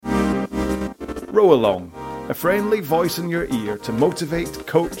Row Along, a friendly voice in your ear to motivate,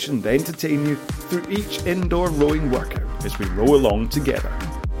 coach and entertain you through each indoor rowing workout as we row along together.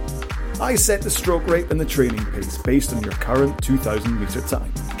 I set the stroke rate and the training pace based on your current 2,000 metre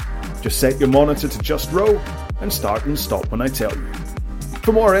time. Just set your monitor to just row and start and stop when I tell you.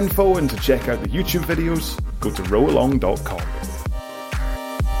 For more info and to check out the YouTube videos, go to rowalong.com.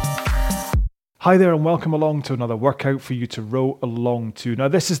 Hi there and welcome along to another workout for you to row along to. Now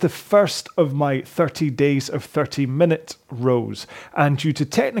this is the first of my 30 days of 30-minute rows, and due to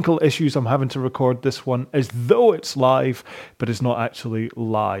technical issues I'm having to record this one as though it's live, but it's not actually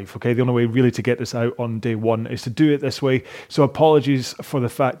live. Okay, the only way really to get this out on day one is to do it this way, so apologies for the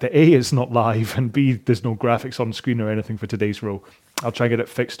fact that A, it's not live, and B, there's no graphics on screen or anything for today's row. I'll try and get it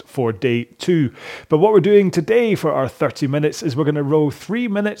fixed for day 2. But what we're doing today for our 30 minutes is we're going to row 3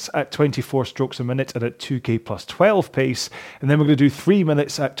 minutes at 24 strokes a minute and at 2k plus 12 pace. And then we're going to do 3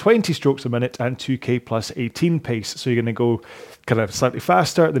 minutes at 20 strokes a minute and 2k plus 18 pace. So you're going to go kind of slightly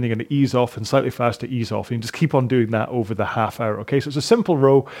faster, then you're going to ease off and slightly faster, ease off. And you just keep on doing that over the half hour. Okay, so it's a simple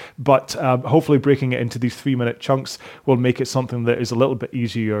row, but hopefully breaking it into these 3-minute chunks will make it something that is a little bit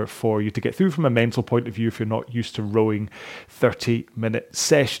easier for you to get through from a mental point of view if you're not used to rowing 30-minute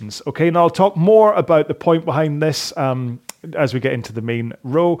sessions. Okay, now I'll talk more about the point behind this as we get into the main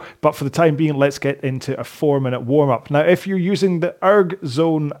row, but for the time being, let's get into a 4-minute warm-up. Now, if you're using the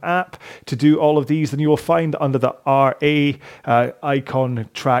ErgZone app to do all of these, then you will find under the RA icon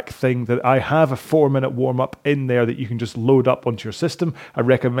track thing that I have a 4-minute warm-up in there that you can just load up onto your system. I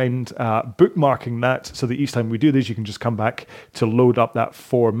recommend bookmarking that so that each time we do this, you can just come back to load up that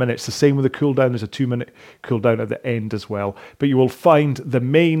 4 minutes. The same with the cooldown. There's a 2-minute cooldown at the end as well. But you will find the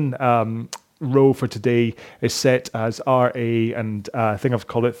main row for today is set as RA, and I think I've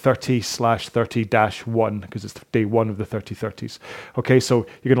called it 30/30-1 because it's day 1 of the 30/30s. Okay, so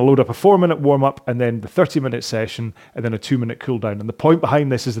you're going to load up a 4-minute warm-up and then the 30-minute session and then a 2-minute cooldown. And the point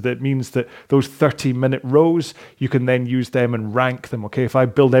behind this is that it means that those 30-minute rows, you can then use them and rank them. Okay, if I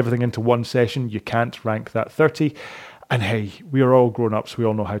build everything into one session, you can't rank that 30. And hey, we are all grown-ups, we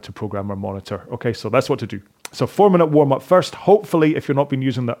all know how to program our monitor. Okay, so that's what to do. So 4-minute warm-up first. Hopefully, if you're not been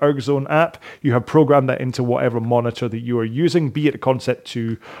using the ErgZone app, you have programmed that into whatever monitor that you are using, be it a Concept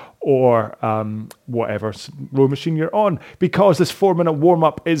 2 or whatever row machine you're on, because this 4-minute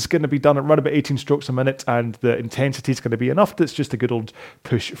warm-up is going to be done at around about 18 strokes a minute, and the intensity is going to be enough that's just a good old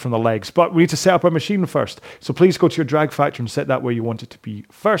push from the legs. But we need to set up our machine first. So please go to your drag factor and set that where you want it to be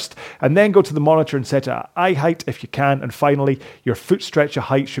first, and then go to the monitor and set it at eye height if you can. And finally, your foot stretcher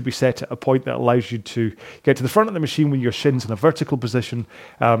height should be set at a point that allows you to get to the front of the machine with your shins in a vertical position.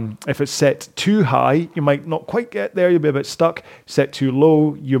 If it's set too high, you might not quite get there, you'll be a bit stuck. Set too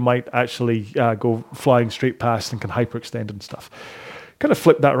low, you might actually go flying straight past and can hyperextend and stuff. Kind of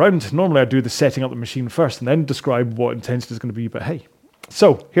flip that around. Normally I do the setting up the machine first and then describe what intensity is going to be, but hey.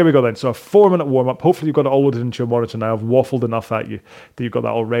 So here we go then. So a 4-minute warm-up. Hopefully you've got it all loaded into your monitor now. I've waffled enough at you that you've got that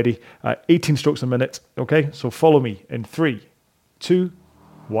already. 18 strokes a minute. Okay, so follow me in 3, 2,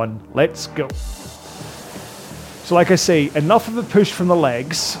 1, let's go. So like I say, enough of a push from the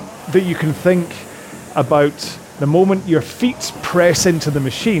legs that you can think about the moment your feet press into the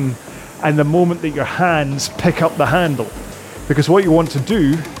machine and the moment that your hands pick up the handle. Because what you want to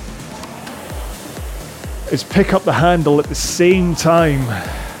do is pick up the handle at the same time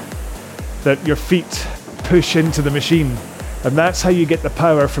that your feet push into the machine. And that's how you get the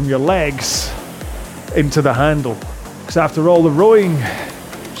power from your legs into the handle. Because after all, the rowing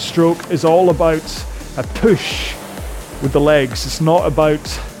stroke is all about a push with the legs. It's not about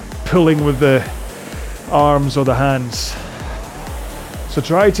pulling with the arms or the hands. So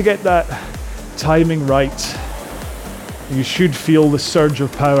try to get that timing right. You should feel the surge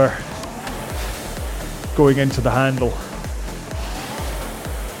of power going into the handle.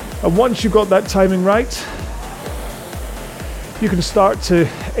 And once you've got that timing right, you can start to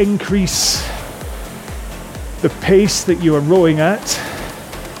increase the pace that you are rowing at.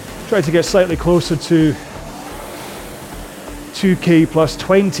 Try to get slightly closer to 2k plus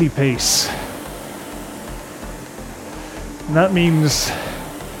 20 pace. And that means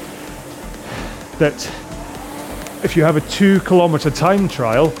that if you have a 2-kilometer time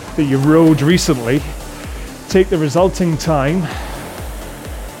trial that you rowed recently, take the resulting time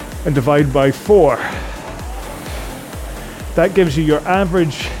and divide by 4. That gives you your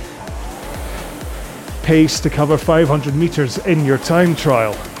average pace to cover 500 meters in your time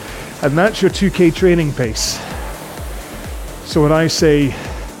trial. And that's your 2k training pace. So when I say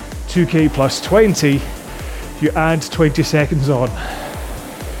 2k plus 20, you add 20 seconds on.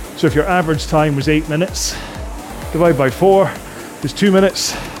 So if your average time was 8 minutes, divide by 4, there's 2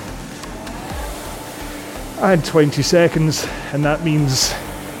 minutes. add 20 seconds, and that means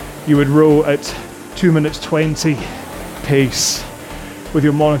you would row at 2 minutes 20 pace with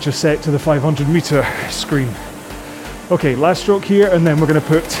your monitor set to the 500 meter screen. Okay, last stroke here, and then we're going to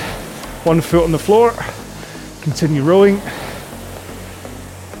put one foot on the floor, continue rowing,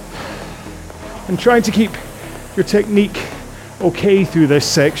 and trying to keep your technique okay through this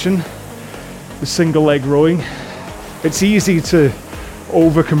section, the single leg rowing. It's easy to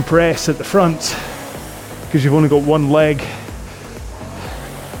over compress at the front because you've only got one leg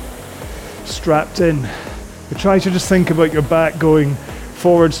strapped in. But try to just think about your back going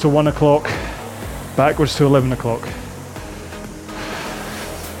forwards to 1 o'clock, backwards to 11 o'clock.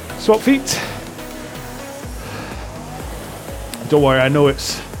 Swap feet. Don't worry, I know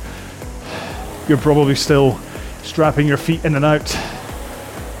you're probably still strapping your feet in and out,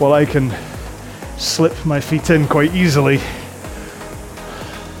 while I can slip my feet in quite easily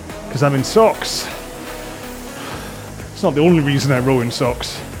because I'm in socks. It's not the only reason I row in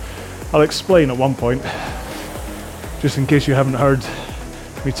socks. I'll explain at one point, just in case you haven't heard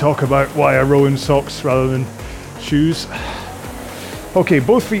me talk about why I row in socks rather than shoes. Okay,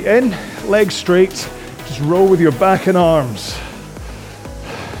 both feet in, legs straight, just row with your back and arms.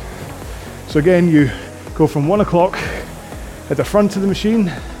 So again, you go from 1 o'clock at the front of the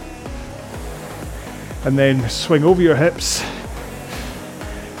machine, and then swing over your hips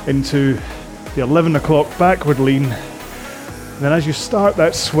into the 11 o'clock backward lean. And then as you start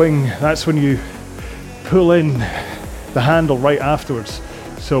that swing, that's when you pull in the handle right afterwards.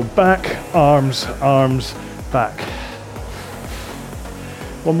 So back, arms, arms, back.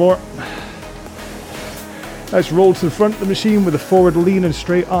 One more. Let's roll to the front of the machine with a forward lean and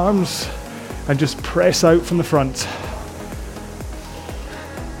straight arms, and just press out from the front.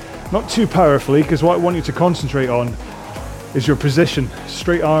 Not too powerfully, because what I want you to concentrate on is your position.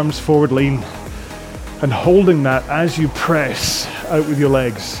 Straight arms, forward lean, and holding that as you press out with your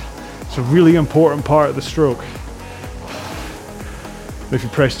legs. It's a really important part of the stroke. If you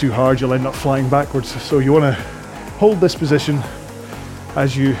press too hard, you'll end up flying backwards. So you want to hold this position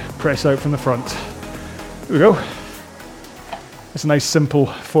as you press out from the front. There we go. It's a nice simple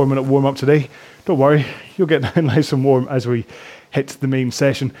 4-minute warm-up today. Don't worry, you'll get nice and warm as we hit the main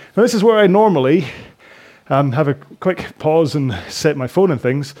session. Now this is where I normally have a quick pause and set my phone and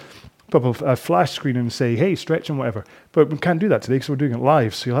things, pop a flash screen and say, hey, stretch and whatever. But we can't do that today because we're doing it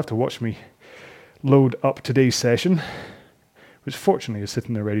live, so you'll have to watch me load up today's session, which fortunately is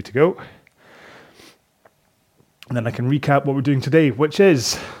sitting there ready to go. And then I can recap what we're doing today, which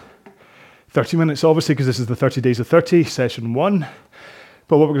is 30 minutes, obviously, because this is the 30 days of 30, session 1.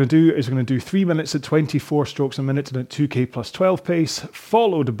 But what we're going to do is we're going to do 3 minutes at 24 strokes a minute at 2k plus 12 pace,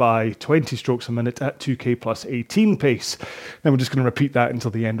 followed by 20 strokes a minute at 2k plus 18 pace. Then we're just going to repeat that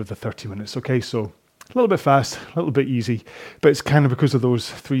until the end of the 30 minutes. Okay, so a little bit fast, a little bit easy, but it's kind of because of those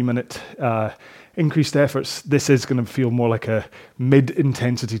 3-minute increased efforts. This is going to feel more like a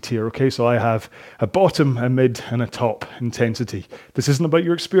mid-intensity tier. Okay, so I have a bottom, a mid, and a top intensity. This isn't about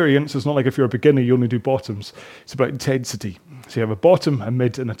your experience. It's not like if you're a beginner, you only do bottoms. It's about intensity. So you have a bottom, a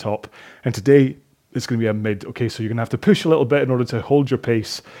mid, and a top. And today, it's going to be a mid. Okay, so you're going to have to push a little bit in order to hold your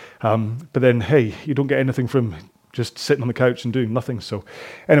pace. But then, hey, you don't get anything from just sitting on the couch and doing nothing. So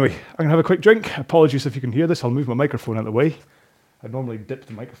anyway, I'm going to have a quick drink. Apologies if you can hear this. I'll move my microphone out of the way. I normally dip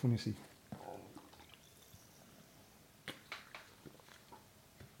the microphone, you see.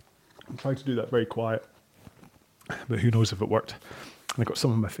 I'm trying to do that very quiet, but who knows if it worked. And I got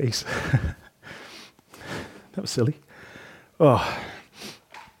some on my face. That was silly. Oh.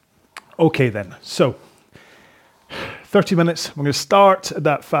 Okay then, so 30 minutes. I'm going to start at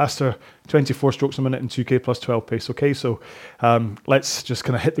that faster 24 strokes a minute and 2k plus 12 pace. Okay, so let's just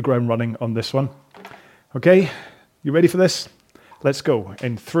kind of hit the ground running on this one. Okay, you ready for this? Let's go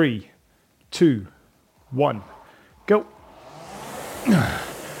in 3, 2, 1, go.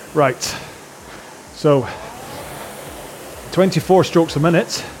 Right, so 24 strokes a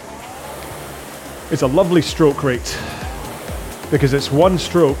minute is a lovely stroke rate because it's one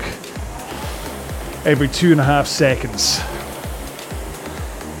stroke every 2.5 seconds.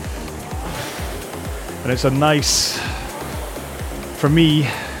 And it's a nice, for me,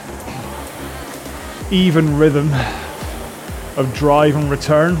 even rhythm of drive and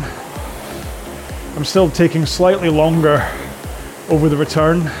return. I'm still taking slightly longer over the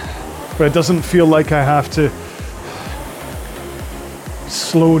return, but it doesn't feel like I have to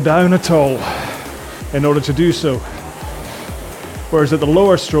slow down at all in order to do so. Whereas at the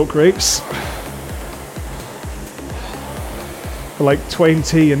lower stroke rates, like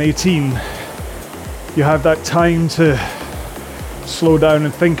 20 and 18, you have that time to slow down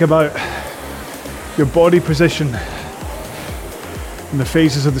and think about your body position in the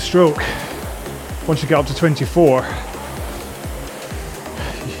phases of the stroke. Once you get up to 24,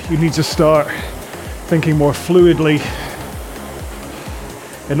 you need to start thinking more fluidly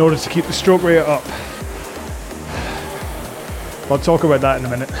in order to keep the stroke rate up. I'll talk about that in a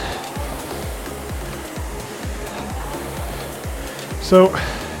minute. So,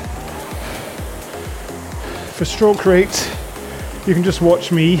 for stroke rate, you can just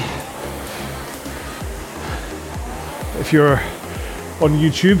watch me. If you're on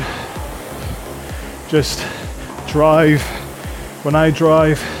YouTube, just drive. When I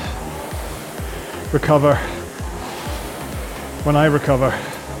drive, recover. When I recover.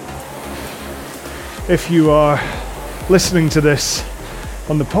 If you are listening to this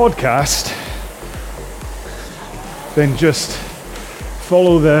on the podcast, then just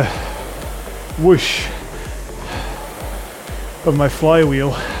follow the whoosh of my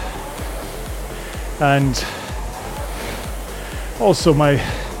flywheel, and also my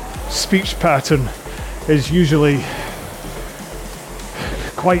speech pattern is usually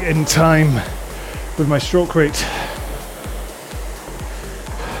quite in time with my stroke rate.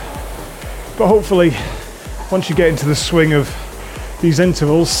 But hopefully, once you get into the swing of these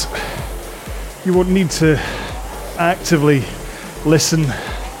intervals, you won't need to actively listen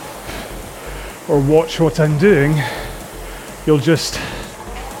or watch what I'm doing. You'll just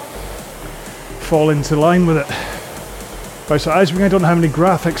fall into line with it. Right, so as I don't have any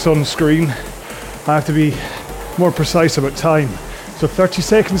graphics on screen, I have to be more precise about time. So 30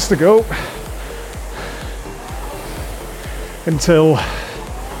 seconds to go until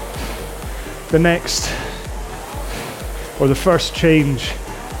the next, or the first change,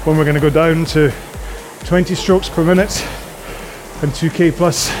 when we're going to go down to 20 strokes per minute and 2K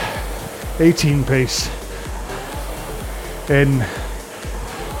plus 18 pace. In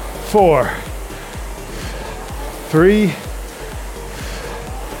 4, 3,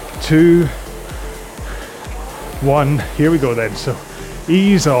 2, 1. Here we go then. So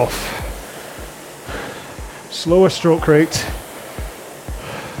ease off. Slower stroke rate.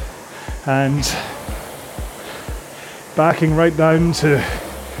 And backing right down to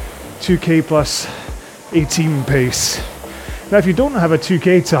 2K plus 18 pace. Now if you don't have a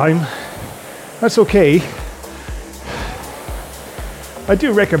 2K time, that's okay. I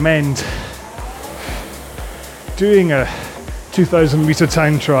do recommend doing a 2,000 meter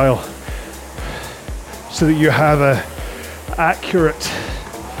time trial so that you have a accurate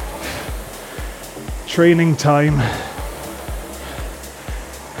training time,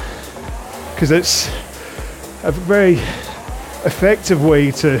 because it's a very effective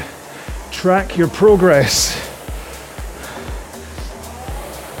way to track your progress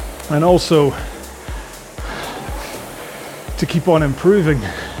and also to keep on improving.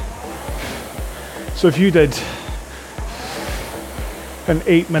 So if you did an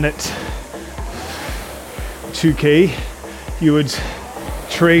 8-minute 2K, you would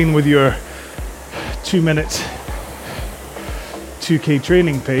train with your 2-minute 2K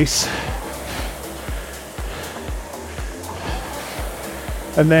training pace,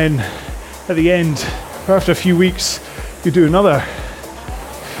 and then at the end, after a few weeks, you do another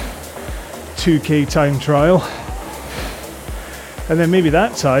 2K time trial, and then maybe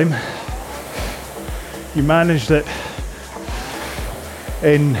that time you managed it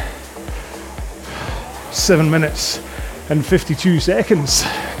in 7 minutes and 52 seconds,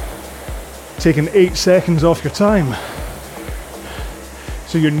 taking 8 seconds off your time.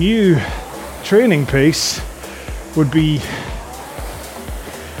 So your new training pace would be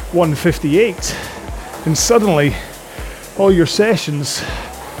 158, and suddenly all your sessions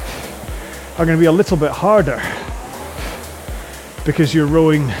are going to be a little bit harder because you're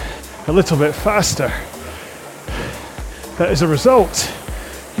rowing a little bit faster. That as a result,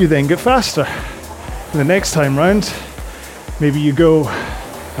 you then get faster. And the next time round, maybe you go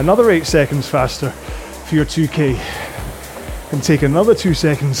another 8 seconds faster for your 2K and take another 2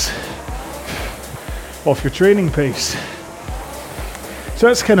 seconds off your training pace. So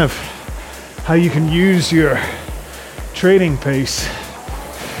that's kind of how you can use your training pace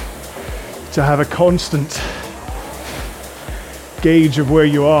to have a constant gauge of where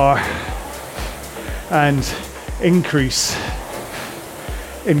you are and increase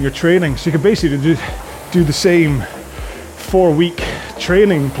in your training. So you can basically do the same 4-week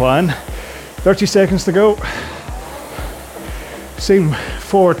training plan, 30 seconds to go, same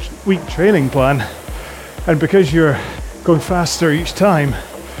 4-week training plan, and because you're going faster each time,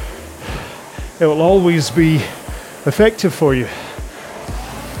 it will always be effective for you.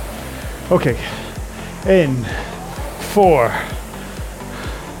 Okay, in 4,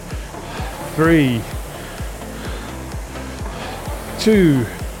 3, 2,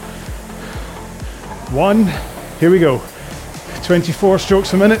 1. Here we go. 24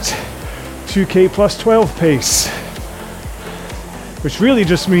 strokes a minute, 2K plus 12 pace. Which really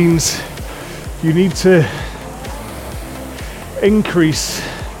just means you need to increase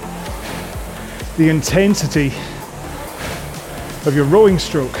the intensity of your rowing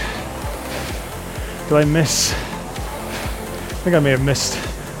stroke. Did I miss? I think I may have missed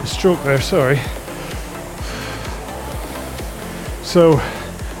a stroke there, sorry. So,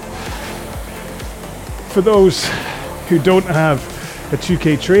 for those who don't have a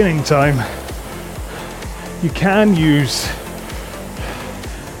 2K training time, you can use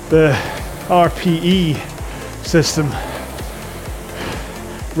the RPE system,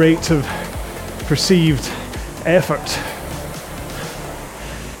 rate of perceived effort.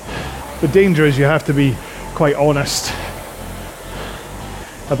 The danger is you have to be quite honest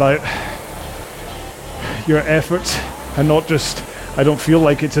about your effort and not just, I don't feel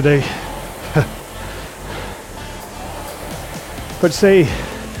like it today. But say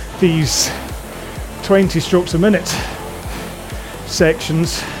these 20 strokes a minute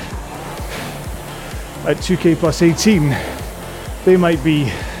sections at 2K plus 18, they might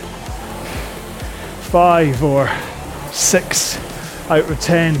be 5 or 6 out of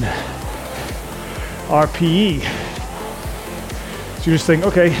 10 RPE. So you just think,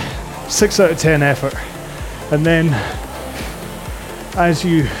 okay, 6 out of 10 effort. And then as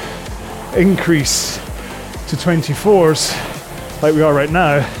you increase to 24s, like we are right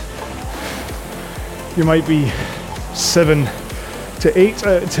now, you might be 7 to 8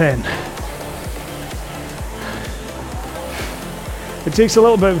 out of 10. It takes a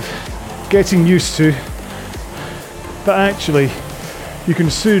little bit of getting used to, but actually you can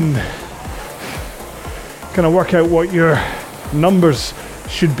soon kind of work out what your numbers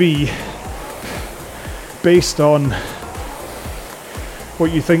should be based on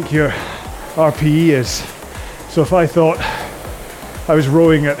what you think your RPE is. So if I thought I was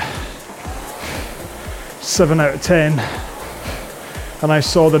rowing at 7 out of 10 and I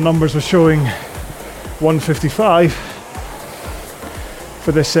saw the numbers were showing 155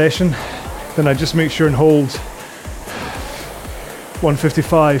 for this session, then I just make sure and hold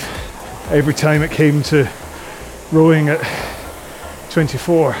 155 every time it came to rowing at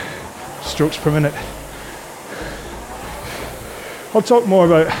 24 strokes per minute. I'll talk more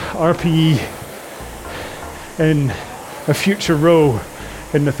about RPE in a future row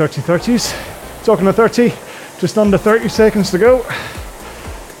in the 30-30s. Talking to 30, just under 30 seconds to go.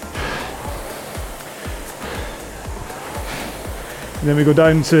 And then we go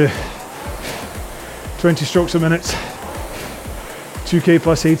down to 20 strokes a minute, 2K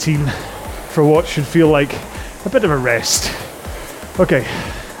plus 18 for what should feel like a bit of a rest. Okay,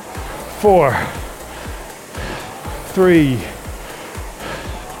 4, 3,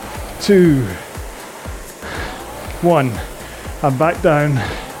 2, 1. I'm back down,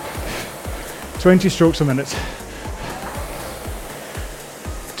 20 strokes a minute,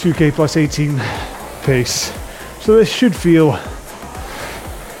 2K plus 18 pace. So this should feel,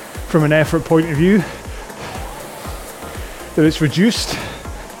 from an effort point of view, that it's reduced.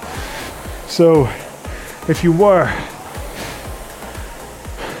 So if you were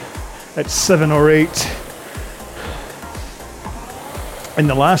at 7 or 8 in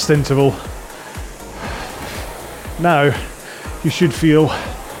the last interval, now you should feel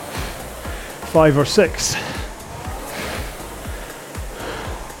 5 or 6.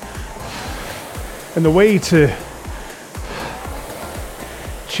 And the way to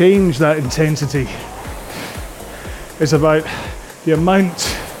change that intensity is about the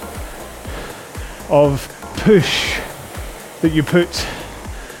amount of push that you put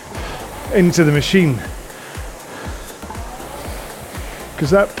into the machine. Because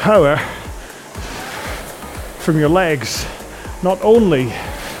that power from your legs not only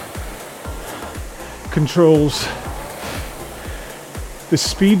controls the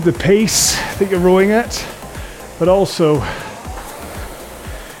speed, the pace that you're rowing at, but also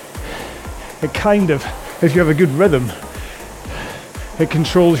it kind of, if you have a good rhythm, it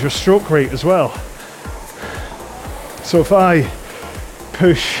controls your stroke rate as well. So if I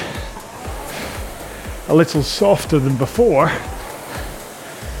push a little softer than before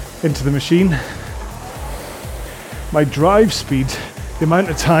into the machine, my drive speed, the amount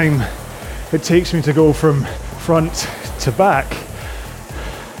of time it takes me to go from front to back,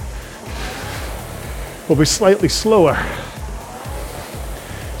 will be slightly slower.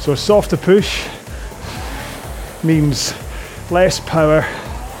 So a softer push means less power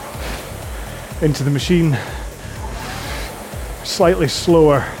into the machine, slightly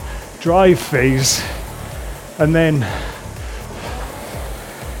slower drive phase, and then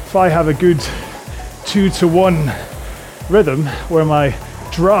if I have a good 2-to-1 rhythm where my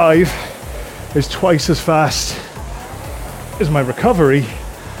drive is twice as fast as my recovery,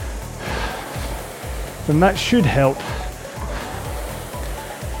 then that should help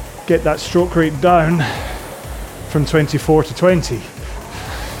get that stroke rate down from 24 to 20.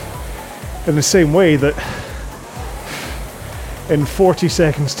 In the same way that in 40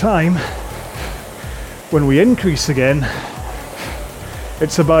 seconds time, when we increase again,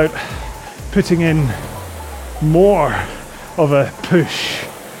 it's about putting in more of a push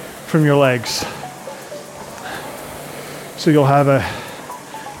from your legs. So you'll have a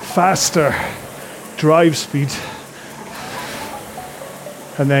faster drive speed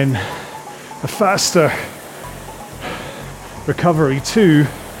and then a faster recovery too.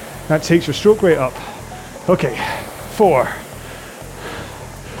 That takes your stroke rate up. Okay, 4,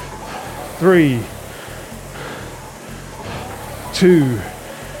 3, 2,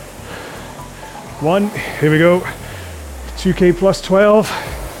 1. Here we go. 2K plus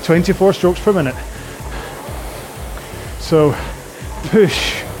 12, 24 strokes per minute. So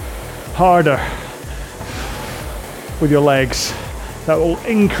push harder with your legs. That will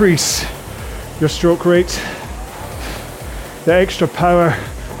increase your stroke rate. The extra power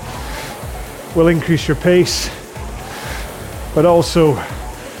will increase your pace, but also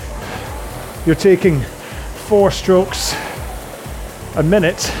you're taking 4 strokes a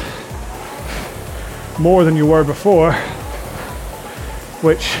minute more than you were before,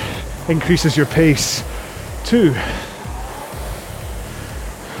 which increases your pace too.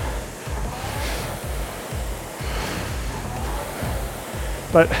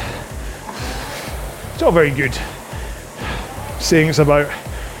 But it's all very good saying it's about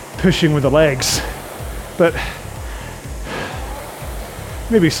pushing with the legs, but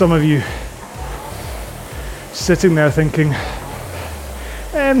maybe some of you sitting there thinking,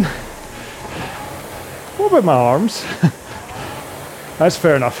 what about my arms? That's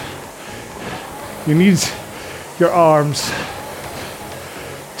fair enough. You need your arms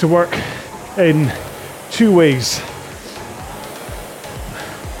to work in 2 ways.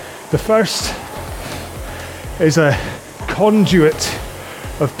 The first is a conduit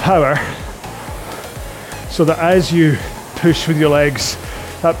of power, so that as you push with your legs,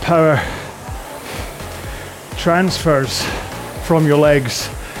 that power transfers from your legs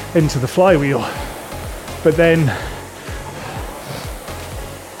into the flywheel. But then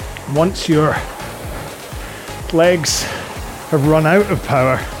once your legs have run out of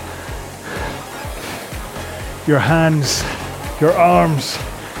power, your hands, your arms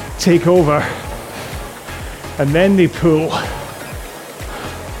take over, and then they pull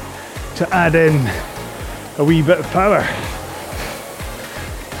to add in a wee bit of power.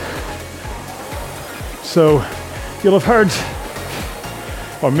 So you'll have heard,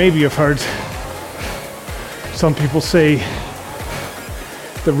 or maybe you've heard, some people say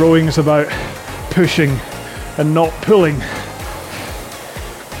that rowing is about pushing and not pulling.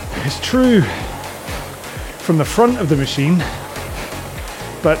 It's true from the front of the machine,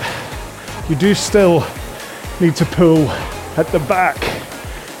 but you do still need to pull at the back.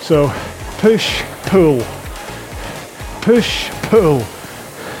 So push, pull, push, pull,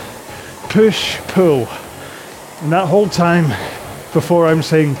 push, pull. And that whole time before I'm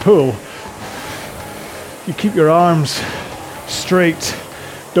saying pull, you keep your arms straight.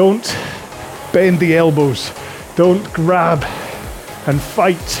 Don't bend the elbows. Don't grab and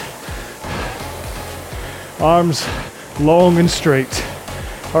fight. Arms long and straight.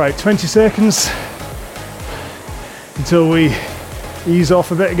 All right, 20 seconds until we ease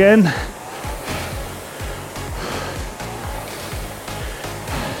off a bit again.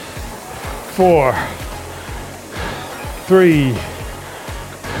 4, 3,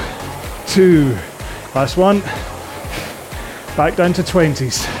 2, last one. Back down to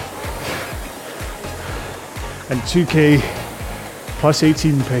 20s. And 2K plus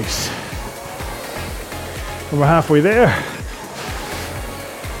 18 pace. And we're halfway there.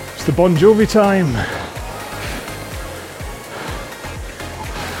 It's the Bon Jovi time.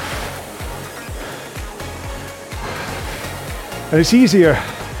 And it's easier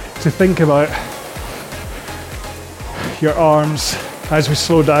to think about your arms as we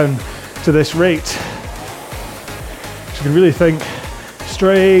slow down to this rate. So you can really think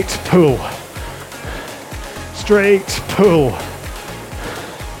straight pull, straight pull,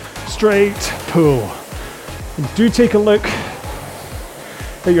 straight pull. And do take a look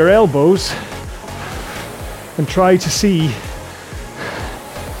at your elbows and try to see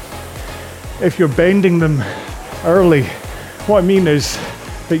if you're bending them early. What I mean is,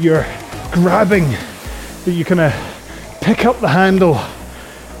 that you're grabbing, that you kind of pick up the handle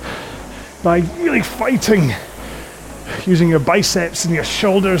by really fighting, using your biceps and your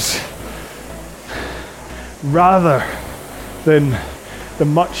shoulders rather than the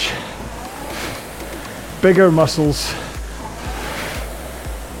much bigger muscles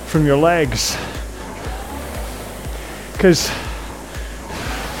from your legs. Because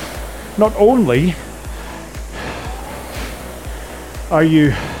not only are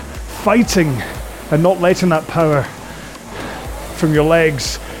you fighting and not letting that power from your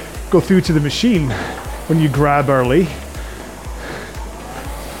legs go through to the machine when you grab early,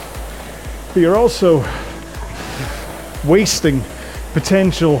 but you're also wasting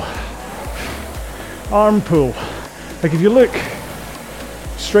potential arm pull. Like if you look,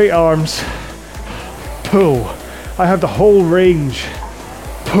 straight arms, pull. I have the whole range,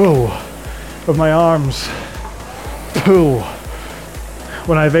 pull, of my arms, pull,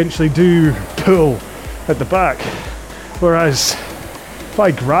 when I eventually do pull at the back. Whereas if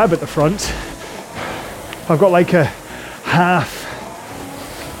I grab at the front, I've got like a half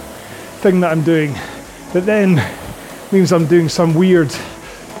thing that I'm doing that then means I'm doing some weird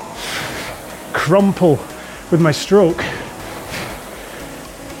crumple with my stroke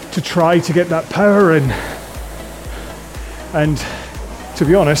to try to get that power in. And to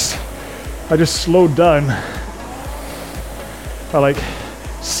be honest, I just slowed down by like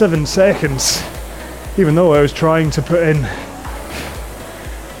 7 seconds, even though I was trying to put in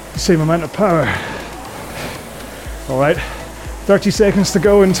the same amount of power. All right, 30 seconds to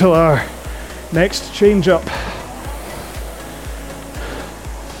go until our next change up.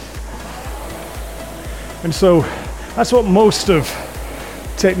 And so that's what most of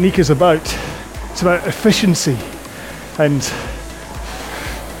technique is about. It's about efficiency and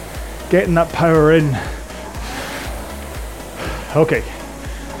getting that power in. Okay,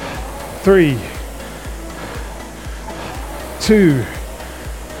 3, 2,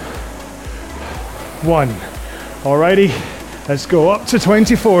 1. Alrighty, let's go up to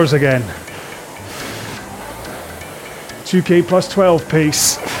 24s again. 2K plus 12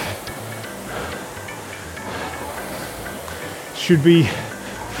 pace. Should be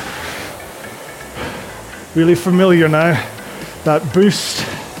really familiar now. That boost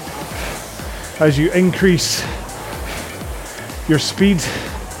as you increase your speed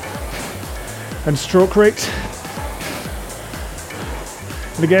and stroke rate.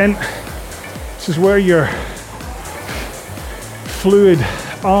 And again, this is where your fluid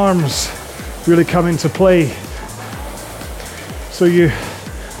arms really come into play. So you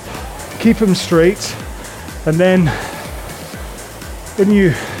keep them straight, and then when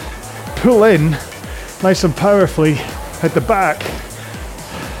you pull in nice and powerfully at the back,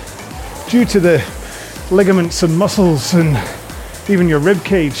 due to the ligaments and muscles and even your rib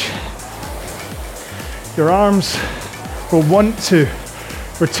cage, your arms will want to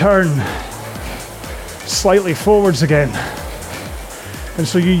return slightly forwards again. And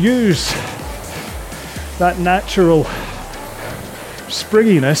so you use that natural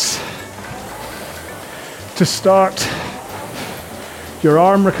springiness to start your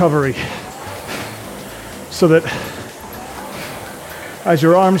arm recovery, so that as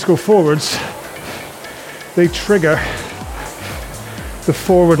your arms go forwards, they trigger the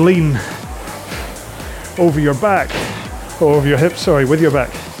forward lean over your back, or over your hips, sorry, with your back.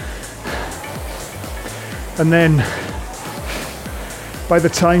 And then by the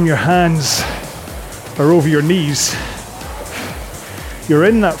time your hands are over your knees, you're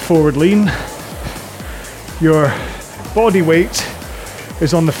in that forward lean, your body weight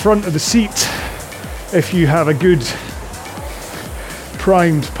is on the front of the seat if you have a good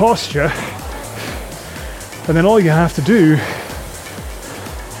primed posture, and then all you have to do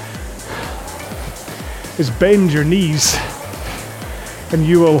is bend your knees and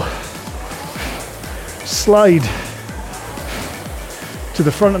you will slide to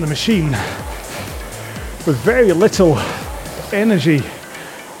the front of the machine with very little energy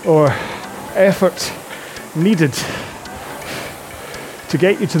or effort needed to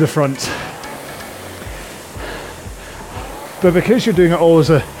get you to the front. But because you're doing it all as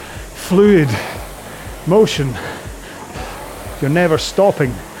a fluid motion, you're never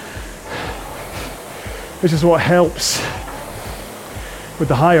stopping, which is what helps with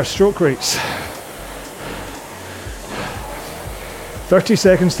the higher stroke rates. 30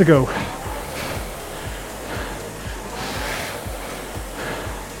 seconds to go.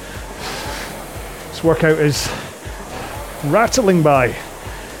 This workout is rattling by.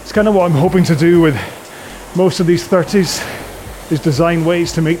 It's kind of what I'm hoping to do with most of these 30s, is design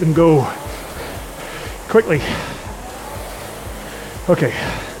ways to make them go quickly. Okay.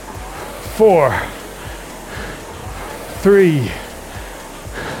 4, 3,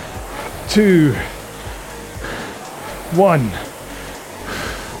 2, 1.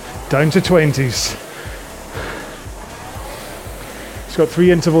 Down to 20s. It's got 3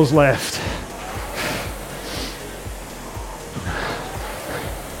 intervals left.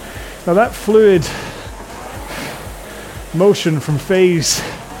 Now that fluid motion from phase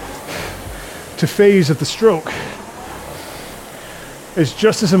to phase of the stroke is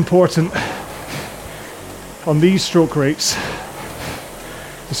just as important on these stroke rates,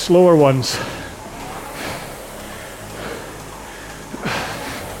 the slower ones,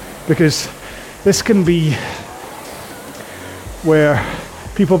 because this can be where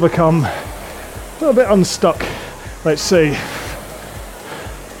people become a little bit unstuck, let's say,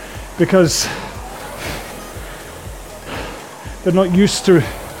 because they're not used to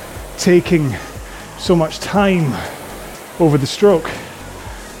taking so much time over the stroke.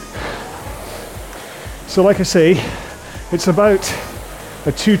 So like I say, it's about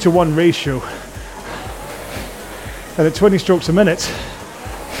a 2-to-1 ratio. And at 20 strokes a minute,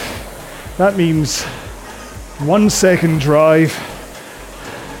 that means 1 second drive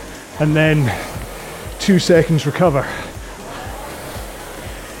and then 2 seconds recover.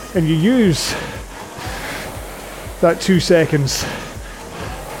 And you use that 2 seconds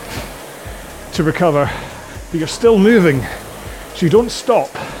to recover, but you're still moving, so you don't stop.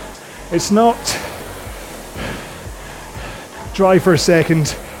 It's not drive for a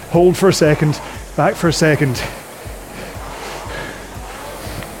second, hold for a second, back for a second,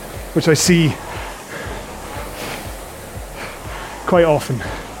 which I see quite often.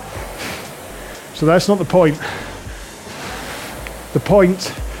 So that's not the point. The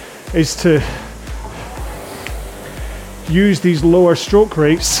point is to use these lower stroke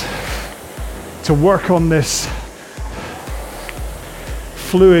rates to work on this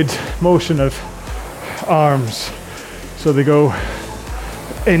fluid motion of arms. So they go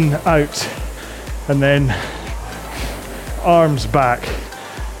in, out, and then arms back,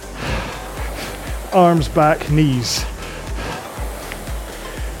 knees.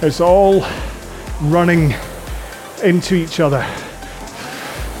 It's all running into each other.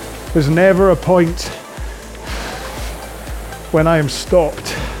 There's never a point when I am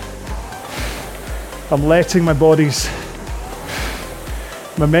stopped. I'm letting my body's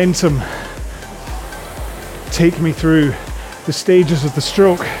momentum take me through the stages of the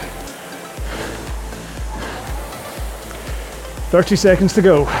stroke. 30 seconds to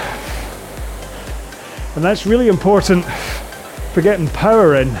go. And that's really important for getting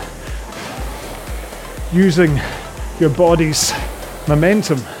power in, using your body's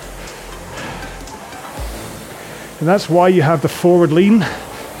momentum. And that's why you have the forward lean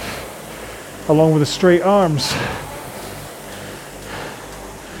along with the straight arms.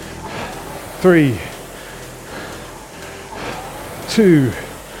 3, 2,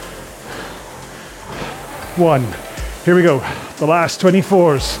 1. Here we go. The last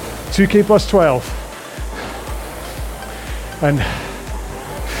 24s. 2K plus 12. And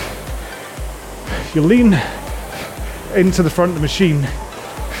you lean into the front of the machine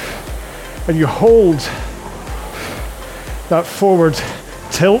and you hold that forward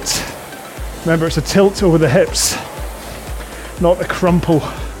tilt. Remember, it's a tilt over the hips, not a crumple.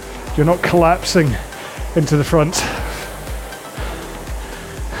 You're not collapsing into the front.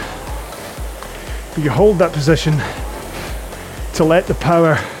 But you hold that position to let the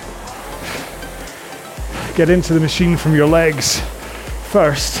power get into the machine from your legs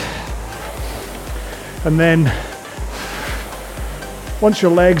first. And then once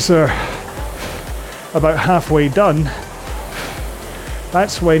your legs are about halfway done,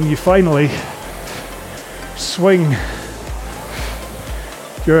 that's when you finally swing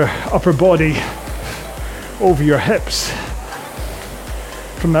your upper body over your hips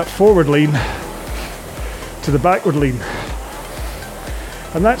from that forward lean to the backward lean.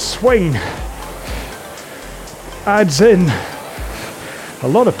 And that swing adds in a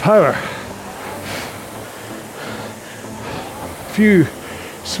lot of power. If you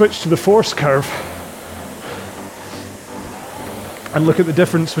switch to the force curve and look at the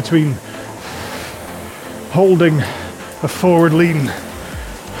difference between holding a forward lean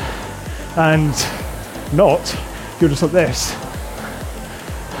and not, you're just like this.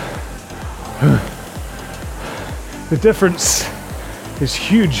 The difference is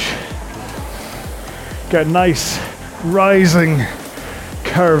huge. Get a nice rising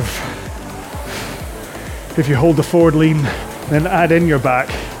curve if you hold the forward lean, then add in your back.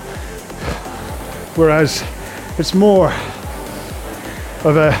 Whereas it's more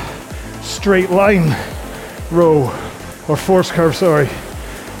of a straight line row or force curve, sorry,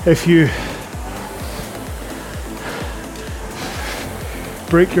 if you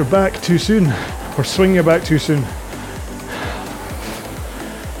break your back too soon or swing your back too soon.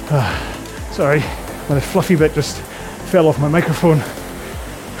 Sorry, my fluffy bit just fell off my microphone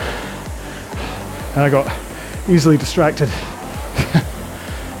and I got easily distracted.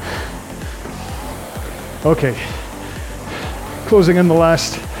 Okay, closing in the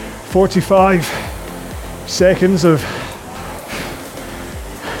last 45 seconds of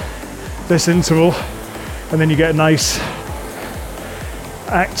this interval, and then you get a nice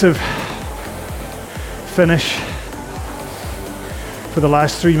active finish for the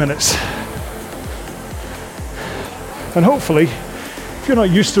last 3 minutes. And hopefully, if you're not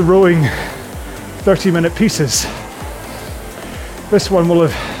used to rowing 30-minute pieces, this one will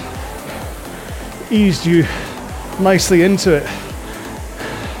have eased you nicely into it.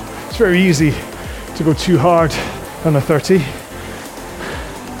 It's very easy to go too hard on a 30.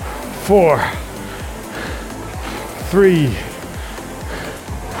 4, 3,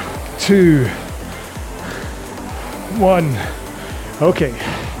 2, 1. Okay,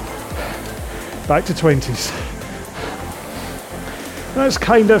 back to 20s. That's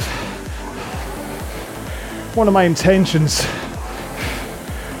kind of one of my intentions,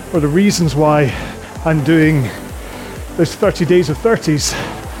 or the reasons why I'm doing this 30 days of 30s,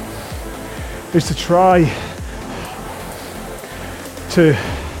 is to try to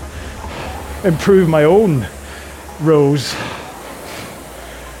improve my own rows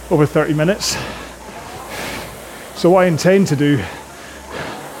over 30 minutes. So what I intend to do,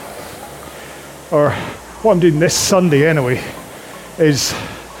 or what I'm doing this Sunday anyway, is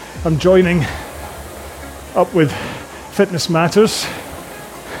I'm joining up with Fitness Matters,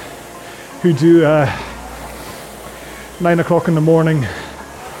 who do 9 o'clock in the morning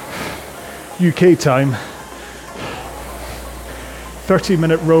UK time,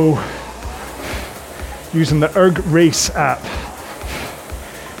 30-minute row using the Erg Race app.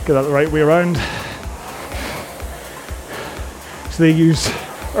 Get that the right way around. So they use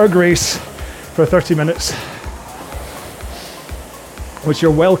Erg Race for 30 minutes, which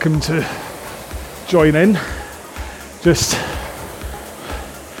you're welcome to join in. Just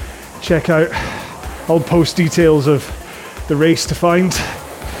check out, I'll post details of the race to find.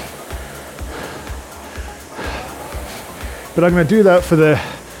 But I'm going to do that for the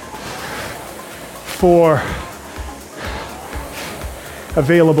 4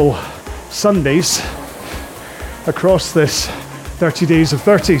 available Sundays across this 30 days of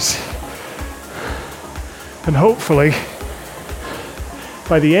 30s. And hopefully,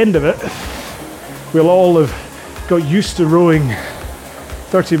 by the end of it, we'll all have got used to rowing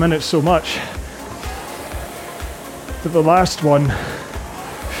 30 minutes so much that the last one,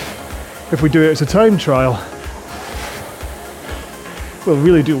 if we do it as a time trial, will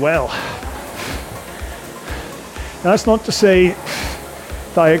really do well. Now, that's not to say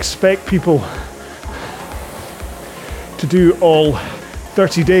that I expect people to do all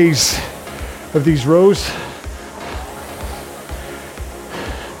 30 days of these rows.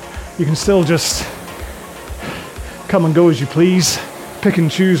 You can still just come and go as you please, pick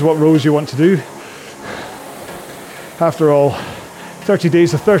and choose what rows you want to do. After all, 30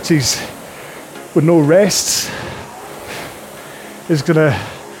 days of 30s with no rests is gonna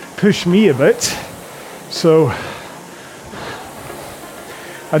push me a bit, so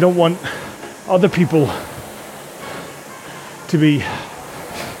I don't want other people to be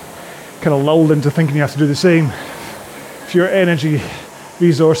kind of lulled into thinking you have to do the same. If your energy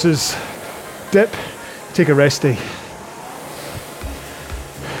resources dip, take a rest day.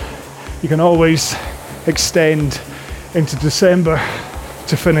 You can always extend into December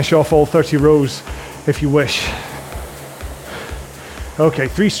to finish off all 30 rows if you wish. Okay,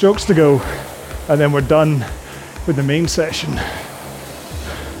 3 strokes to go, and then we're done with the main session.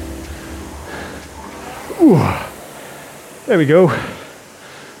 Ooh, there we go.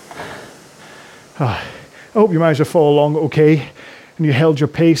 I hope you managed to follow along okay, and you held your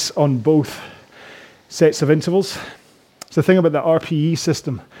pace on both sets of intervals. So the thing about the RPE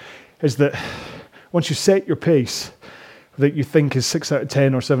system is that once you set your pace that you think is 6 out of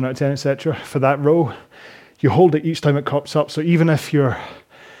 10 or 7 out of 10, etc., for that row, you hold it each time it comes up. So even if your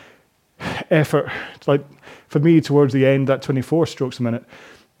effort, like for me towards the end, that 24 strokes a minute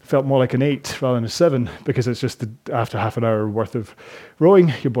felt more like an 8 rather than a 7, because it's just after half an hour worth of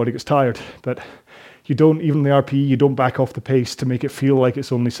rowing, your body gets tired. But you don't, even the RPE, you don't back off the pace to make it feel like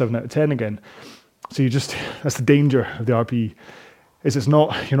it's only 7 out of 10 again. So that's the danger of the RPE, is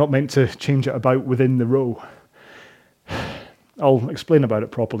you're not meant to change it about within the row. I'll explain about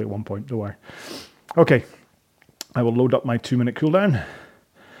it properly at one point, don't worry. Okay, I will load up my 2-minute cooldown.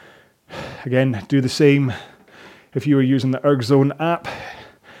 Again, do the same if you were using the ErgZone app.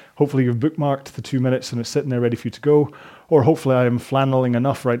 Hopefully you've bookmarked the 2 minutes and it's sitting there ready for you to go. Or hopefully I am flanneling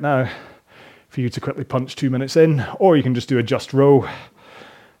enough right now for you to quickly punch 2 minutes in. Or you can just do a just row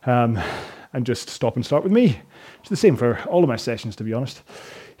and just stop and start with me. It's the same for all of my sessions, to be honest.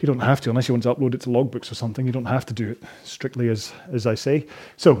 You don't have to, unless you want to upload it to logbooks or something. You don't have to do it strictly as I say.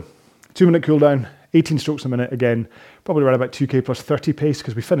 So, 2-minute cooldown, 18 strokes a minute. Again, probably around about 2k plus 30 pace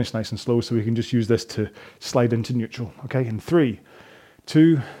because we finish nice and slow, so we can just use this to slide into neutral. Okay, in 3,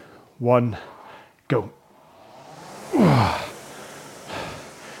 2, 1, go.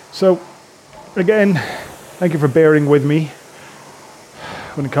 So, again, thank you for bearing with me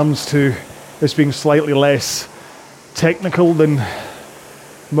when it comes to this being slightly less technical than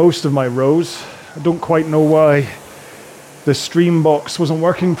most of my rows. I don't quite know why the stream box wasn't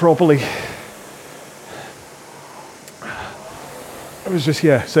working properly. It was just,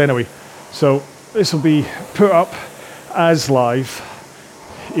 yeah, so anyway. So this will be put up as live,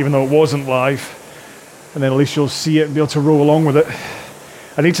 even though it wasn't live. And then at least you'll see it and be able to row along with it.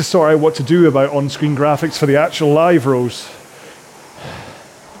 I need to sort out what to do about on-screen graphics for the actual live rows.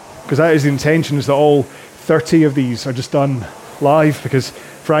 Because that is the intention, is that all 30 of these are just done live, because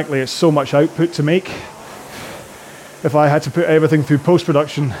frankly it's so much output to make. If I had to put everything through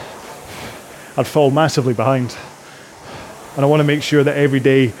post-production, I'd fall massively behind. And I want to make sure that every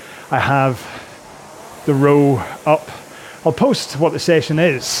day I have the row up. I'll post what the session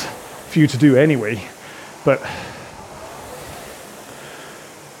is for you to do anyway, but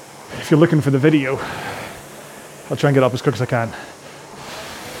if you're looking for the video, I'll try and get up as quick as I can.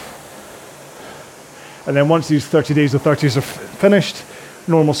 And then once these 30 days of 30s are finished,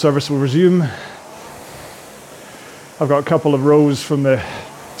 normal service will resume. I've got a couple of rows from the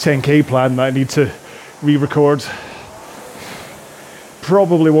 10k plan that I need to re-record.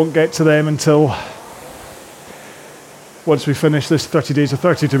 Probably won't get to them until once we finish this 30 days of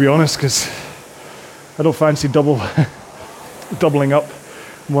 30, to be honest, because I don't fancy doubling up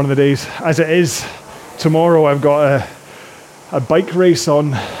one of the days. As it is, tomorrow I've got a bike race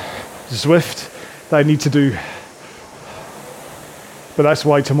on Zwift that I need to do. But that's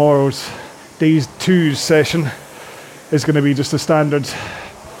why tomorrow's day 2's session is going to be just a standard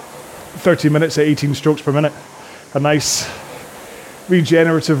 30 minutes at 18 strokes per minute. A nice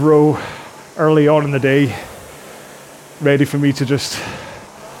regenerative row early on in the day, ready for me to just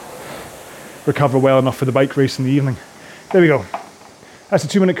recover well enough for the bike race in the evening. There we go. That's a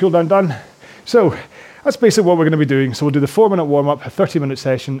 2-minute cooldown done. So that's basically what we're going to be doing. So we'll do the 4-minute warm-up, a 30-minute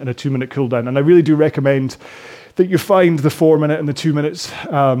session, and a 2-minute cooldown. And I really do recommend that you find the 4-minute and the 2 minutes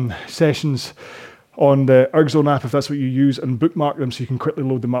sessions on the ErgZone app if that's what you use, and bookmark them so you can quickly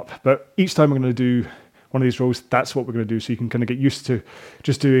load them up. But each time I'm going to do one of these rows, that's what we're going to do, so you can kind of get used to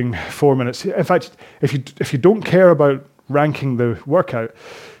just doing 4 minutes. In fact, if you don't care about ranking the workout,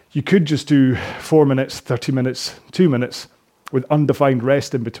 you could just do 4 minutes, 30 minutes, 2 minutes with undefined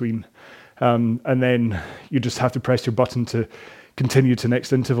rest in between. And then you just have to press your button to continue to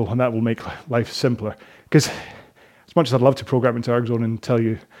next interval, and that will make life simpler. Because as much as I'd love to program into ErgZone and tell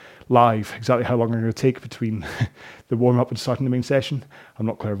you live exactly how long I'm going to take between the warm-up and starting the main session, I'm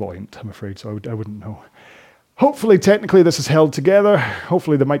not clairvoyant, I'm afraid, so I wouldn't know. Hopefully, technically, this is held together.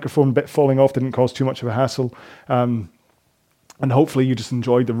 Hopefully, the microphone bit falling off didn't cause too much of a hassle. And hopefully you just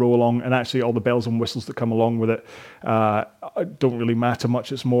enjoyed the row along, and actually all the bells and whistles that come along with it don't really matter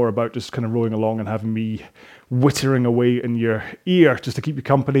much. It's more about just kind of rowing along and having me whittering away in your ear just to keep you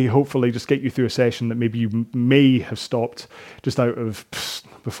company, hopefully just get you through a session that maybe you may have stopped just out of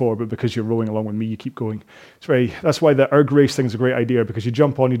before, but because you're rowing along with me, you keep going. That's why the erg race thing is a great idea, because you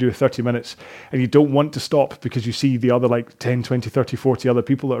jump on, you do 30 minutes, and you don't want to stop because you see the other like 10, 20, 30, 40 other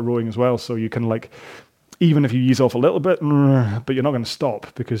people that are rowing as well, so you can like, even if you ease off a little bit, but you're not going to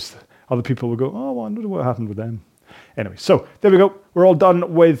stop because other people will go, oh, I wonder what happened with them. Anyway, so there we go. We're all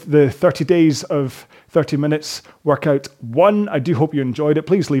done with the 30 days of 30 minutes workout 1. I do hope you enjoyed it.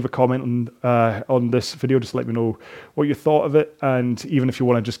 Please leave a comment on this video. Just let me know what you thought of it. And even if you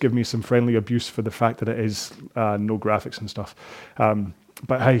want to just give me some friendly abuse for the fact that it is no graphics and stuff.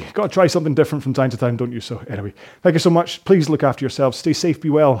 But hey, got to try something different from time to time, don't you? So anyway, thank you so much. Please look after yourselves. Stay safe, be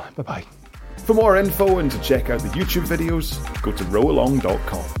well. Bye-bye. For more info and to check out the YouTube videos, go to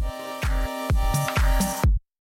rowalong.com.